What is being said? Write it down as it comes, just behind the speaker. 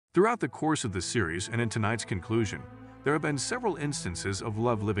Throughout the course of the series and in tonight's conclusion, there have been several instances of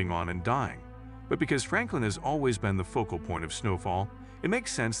love living on and dying. But because Franklin has always been the focal point of Snowfall, it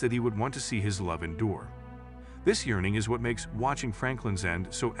makes sense that he would want to see his love endure. This yearning is what makes watching Franklin's end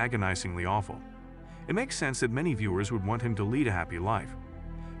so agonizingly awful. It makes sense that many viewers would want him to lead a happy life.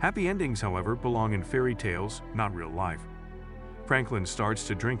 Happy endings, however, belong in fairy tales, not real life. Franklin starts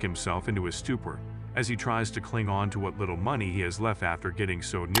to drink himself into a stupor as he tries to cling on to what little money he has left after getting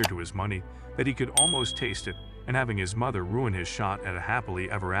so near to his money that he could almost taste it and having his mother ruin his shot at a happily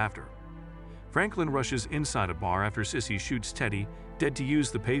ever after. Franklin rushes inside a bar after Sissy shoots Teddy dead to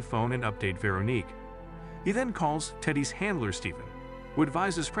use the payphone and update Veronique. He then calls Teddy's handler Stephen, who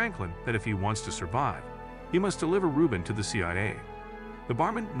advises Franklin that if he wants to survive, he must deliver Ruben to the CIA. The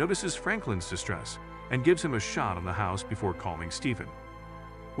barman notices Franklin's distress and gives him a shot on the house before calling Stephen,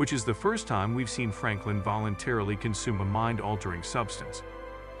 which is the first time we've seen Franklin voluntarily consume a mind-altering substance.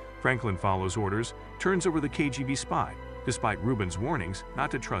 Franklin follows orders, turns over the KGB spy, despite Ruben's warnings not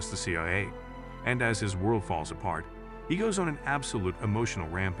to trust the CIA, and as his world falls apart, he goes on an absolute emotional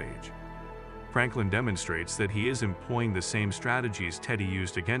rampage. Franklin demonstrates that he is employing the same strategies Teddy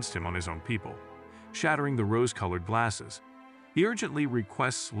used against him on his own people, shattering the rose-colored glasses. He urgently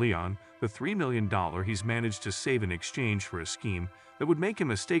requests Leon the $3 million he's managed to save in exchange for a scheme that would make him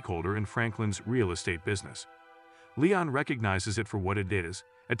a stakeholder in Franklin's real estate business. Leon recognizes it for what it is,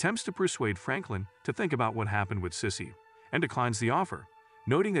 attempts to persuade Franklin to think about what happened with Sissy, and declines the offer,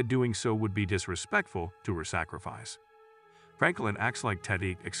 noting that doing so would be disrespectful to her sacrifice. Franklin acts like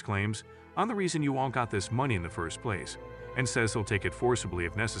Teddy exclaims, "I'm the reason you all got this money in the first place," and says he'll take it forcibly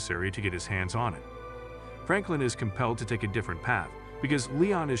if necessary to get his hands on it. Franklin is compelled to take a different path because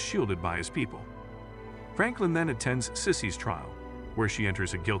Leon is shielded by his people. Franklin then attends Sissy's trial, where she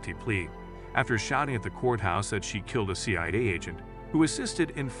enters a guilty plea, after shouting at the courthouse that she killed a CIA agent who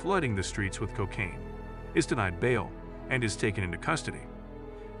assisted in flooding the streets with cocaine, is denied bail, and is taken into custody.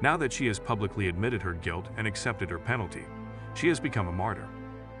 Now that she has publicly admitted her guilt and accepted her penalty, she has become a martyr.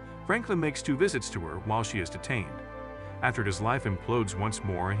 Franklin makes 2 visits to her while she is detained. After his life implodes once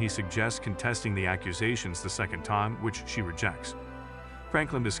more, he suggests contesting the accusations the second time, which she rejects.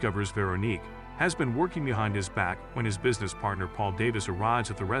 Franklin discovers Veronique has been working behind his back when his business partner Paul Davis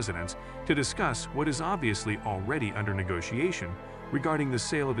arrives at the residence to discuss what is obviously already under negotiation regarding the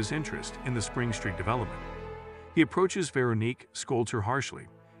sale of his interest in the Spring Street development. He approaches Veronique, scolds her harshly,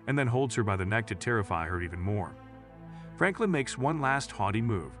 and then holds her by the neck to terrify her even more. Franklin makes one last haughty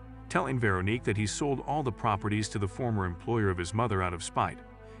move, telling Veronique that he sold all the properties to the former employer of his mother out of spite,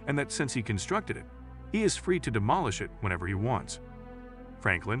 and that since he constructed it, he is free to demolish it whenever he wants.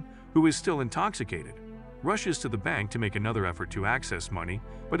 Franklin, who is still intoxicated, rushes to the bank to make another effort to access money,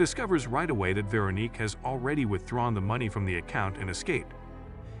 but discovers right away that Veronique has already withdrawn the money from the account and escaped.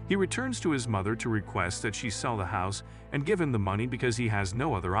 He returns to his mother to request that she sell the house and give him the money because he has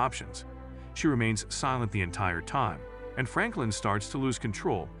no other options. She remains silent the entire time, and Franklin starts to lose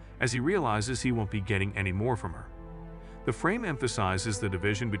control as he realizes he won't be getting any more from her. The frame emphasizes the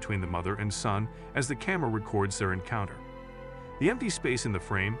division between the mother and son as the camera records their encounter. The empty space in the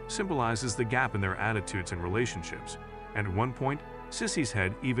frame symbolizes the gap in their attitudes and relationships, and at one point, Sissy's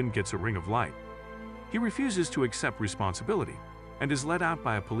head even gets a ring of light. He refuses to accept responsibility and is let out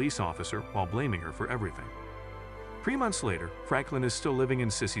by a police officer while blaming her for everything. 3 months later, Franklin is still living in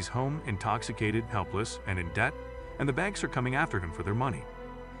Sissy's home, intoxicated, helpless, and in debt, and the banks are coming after him for their money.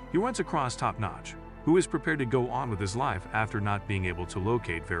 He runs across Top Notch, who is prepared to go on with his life after not being able to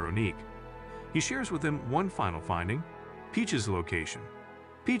locate Veronique. He shares with him one final finding: Peach's location.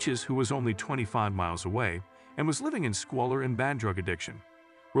 Peaches, who was only 25 miles away and was living in squalor and bad drug addiction,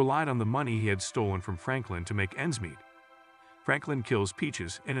 relied on the money he had stolen from Franklin to make ends meet. Franklin kills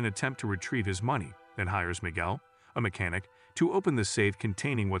Peaches in an attempt to retrieve his money, then hires Miguel, a mechanic, to open the safe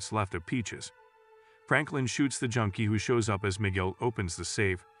containing what's left of Peaches. Franklin shoots the junkie who shows up as Miguel opens the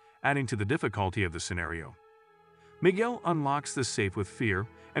safe, adding to the difficulty of the scenario. Miguel unlocks the safe with fear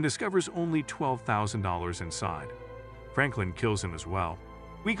and discovers only $12,000 inside. Franklin kills him as well.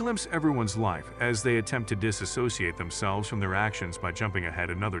 We glimpse everyone's life as they attempt to disassociate themselves from their actions by jumping ahead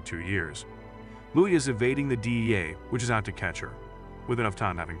another 2 years. Louis is evading the DEA, which is out to catch her. With enough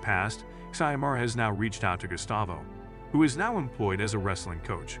time having passed, Sayamar has now reached out to Gustavo, who is now employed as a wrestling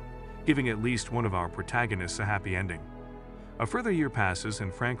coach, giving at least one of our protagonists a happy ending. A further year passes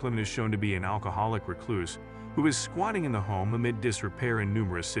and Franklin is shown to be an alcoholic recluse who is squatting in the home amid disrepair and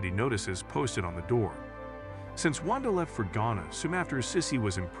numerous city notices posted on the door. Since Wanda left for Ghana soon after Sissy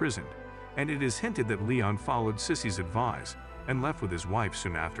was imprisoned, and it is hinted that Leon followed Sissy's advice and left with his wife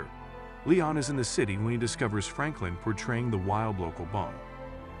soon after, Leon is in the city when he discovers Franklin portraying the wild local bum.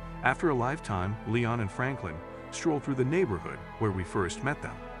 After a lifetime, Leon and Franklin stroll through the neighborhood where we first met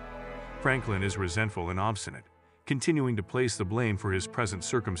them. Franklin is resentful and obstinate, continuing to place the blame for his present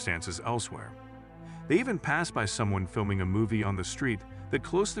circumstances elsewhere. They even pass by someone filming a movie on the street that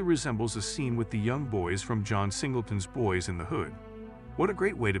closely resembles a scene with the young boys from John Singleton's Boys in the Hood. What a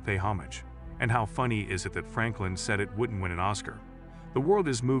great way to pay homage. And how funny is it that Franklin said it wouldn't win an Oscar? The world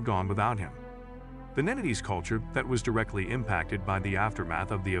has moved on without him. The Nenides culture that was directly impacted by the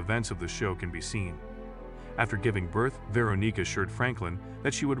aftermath of the events of the show can be seen. After giving birth, Veronique assured Franklin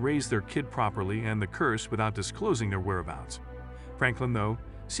that she would raise their kid properly and the curse without disclosing their whereabouts. Franklin, though,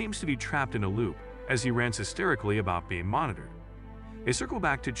 seems to be trapped in a loop as he rants hysterically about being monitored. They circle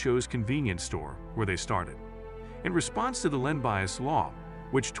back to Cho's convenience store, where they started. In response to the land bias law,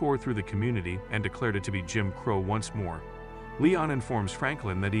 which tore through the community and declared it to be Jim Crow once more, Leon informs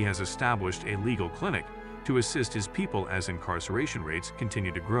Franklin that he has established a legal clinic to assist his people as incarceration rates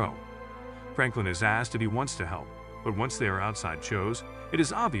continue to grow. Franklin is asked if he wants to help, but once they are outside Cho's, it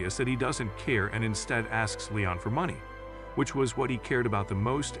is obvious that he doesn't care and instead asks Leon for money, which was what he cared about the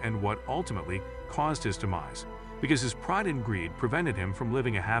most and what ultimately caused his demise, because his pride and greed prevented him from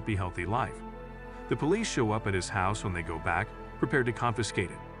living a happy, healthy life. The police show up at his house when they go back, prepared to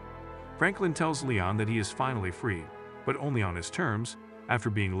confiscate it. Franklin tells Leon that he is finally free, but only on his terms, after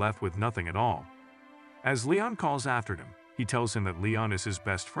being left with nothing at all. As Leon calls after him, he tells him that Leon is his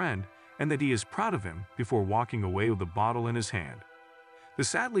best friend and that he is proud of him before walking away with a bottle in his hand. The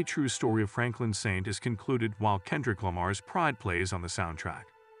sadly true story of Franklin Saint is concluded while Kendrick Lamar's Pride plays on the soundtrack.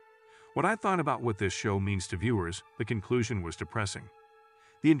 When I thought about what this show means to viewers, the conclusion was depressing.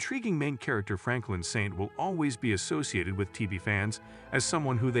 The intriguing main character Franklin Saint will always be associated with TV fans as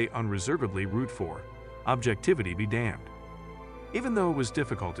someone who they unreservedly root for. Objectivity be damned. Even though it was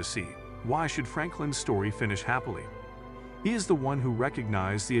difficult to see, why should Franklin's story finish happily? He is the one who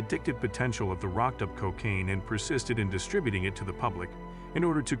recognized the addictive potential of the rocked-up cocaine and persisted in distributing it to the public in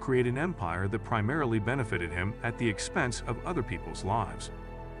order to create an empire that primarily benefited him at the expense of other people's lives.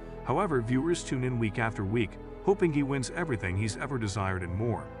 However, viewers tune in week after week, hoping he wins everything he's ever desired and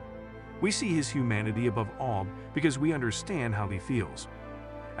more. We see his humanity above all because we understand how he feels.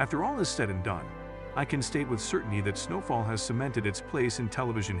 After all is said and done, I can state with certainty that Snowfall has cemented its place in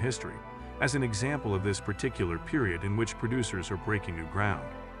television history as an example of this particular period in which producers are breaking new ground.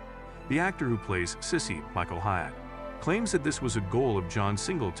 The actor who plays Sissy, Michael Hyatt, claims that this was a goal of John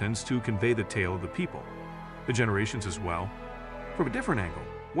Singleton's to convey the tale of the people, the generations as well, from a different angle,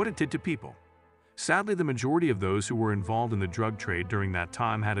 what it did to people. Sadly, the majority of those who were involved in the drug trade during that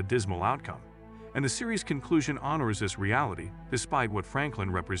time had a dismal outcome, and the series' conclusion honors this reality despite what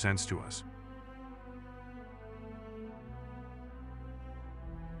Franklin represents to us.